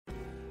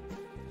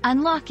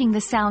Unlocking the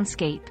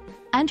soundscape.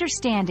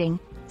 Understanding.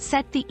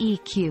 Set the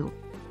EQ.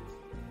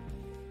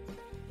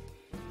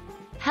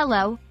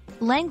 Hello,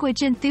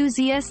 language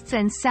enthusiasts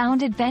and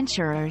sound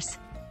adventurers.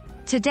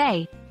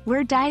 Today,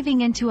 we're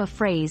diving into a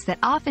phrase that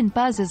often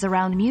buzzes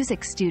around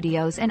music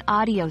studios and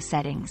audio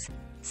settings.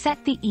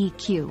 Set the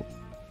EQ.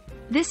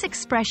 This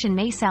expression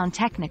may sound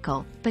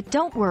technical, but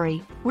don't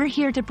worry, we're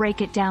here to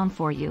break it down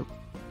for you.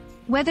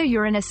 Whether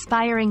you're an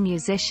aspiring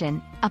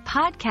musician, a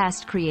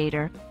podcast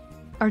creator,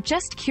 or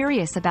just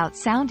curious about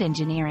sound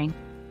engineering,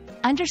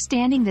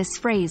 understanding this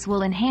phrase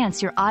will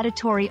enhance your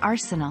auditory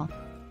arsenal.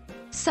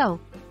 So,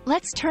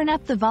 let's turn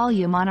up the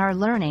volume on our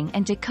learning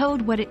and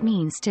decode what it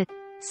means to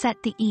set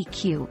the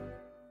EQ.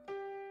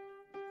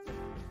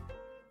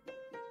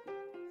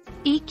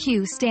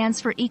 EQ stands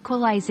for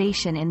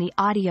equalization in the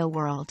audio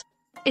world.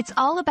 It's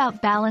all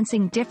about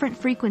balancing different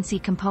frequency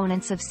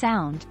components of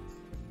sound.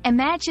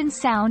 Imagine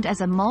sound as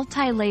a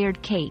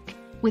multi-layered cake,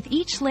 with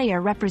each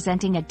layer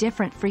representing a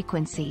different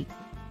frequency.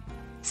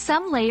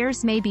 Some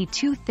layers may be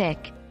too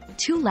thick,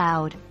 too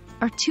loud,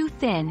 or too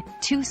thin,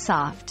 too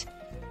soft.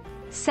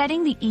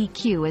 Setting the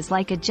EQ is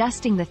like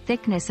adjusting the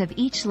thickness of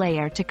each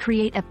layer to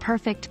create a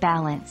perfect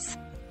balance.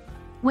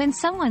 When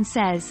someone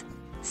says,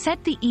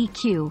 "Set the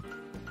EQ,"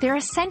 they're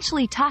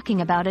essentially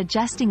talking about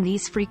adjusting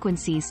these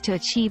frequencies to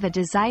achieve a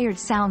desired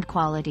sound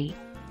quality.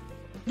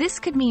 This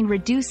could mean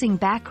reducing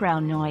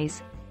background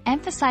noise,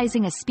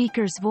 emphasizing a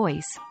speaker's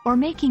voice, or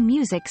making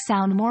music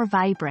sound more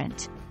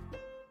vibrant.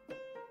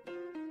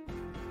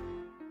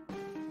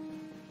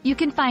 You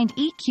can find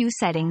EQ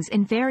settings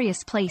in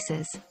various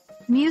places.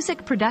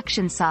 Music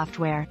production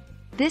software.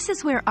 This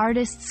is where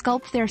artists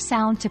sculpt their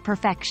sound to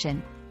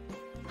perfection.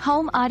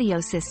 Home audio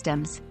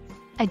systems.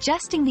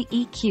 Adjusting the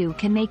EQ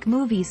can make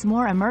movies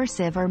more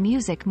immersive or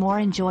music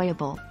more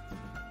enjoyable.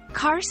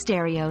 Car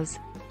stereos.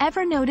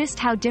 Ever noticed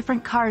how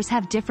different cars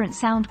have different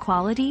sound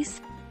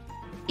qualities?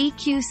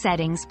 EQ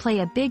settings play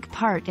a big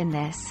part in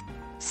this.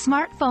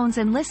 Smartphones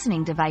and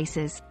listening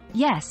devices.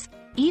 Yes,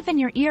 even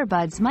your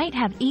earbuds might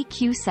have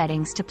EQ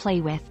settings to play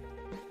with.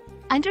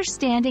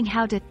 Understanding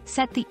how to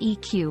set the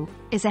EQ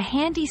is a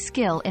handy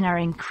skill in our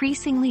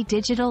increasingly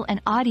digital and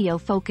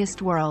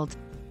audio-focused world.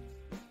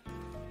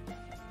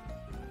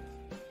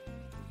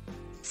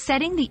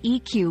 Setting the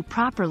EQ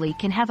properly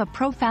can have a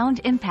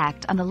profound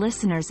impact on the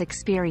listener's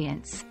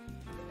experience.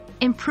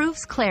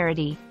 Improves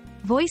clarity,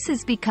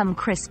 voices become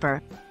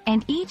crisper,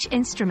 and each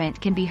instrument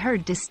can be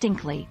heard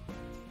distinctly.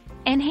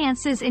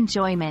 Enhances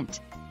enjoyment,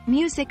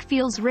 music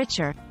feels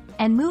richer,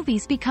 and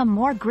movies become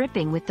more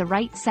gripping with the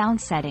right sound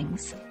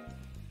settings.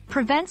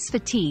 Prevents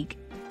fatigue,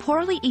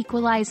 poorly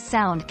equalized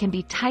sound can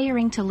be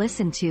tiring to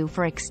listen to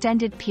for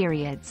extended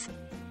periods.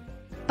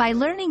 By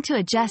learning to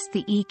adjust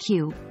the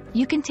EQ,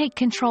 you can take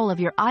control of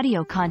your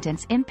audio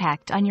content's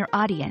impact on your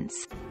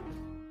audience.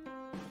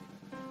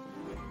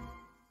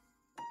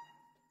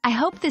 I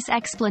hope this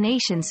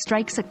explanation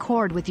strikes a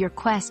chord with your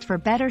quest for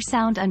better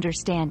sound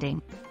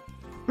understanding.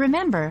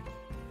 Remember,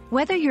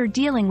 whether you're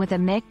dealing with a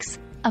mix,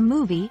 a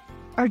movie,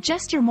 or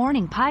just your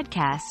morning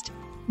podcast,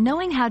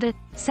 knowing how to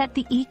set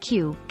the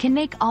EQ can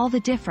make all the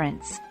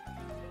difference.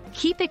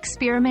 Keep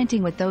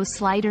experimenting with those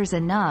sliders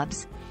and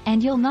knobs,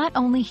 and you'll not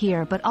only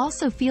hear but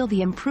also feel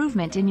the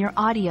improvement in your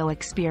audio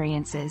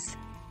experiences.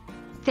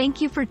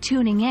 Thank you for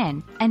tuning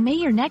in, and may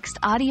your next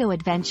audio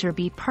adventure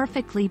be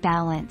perfectly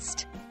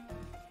balanced.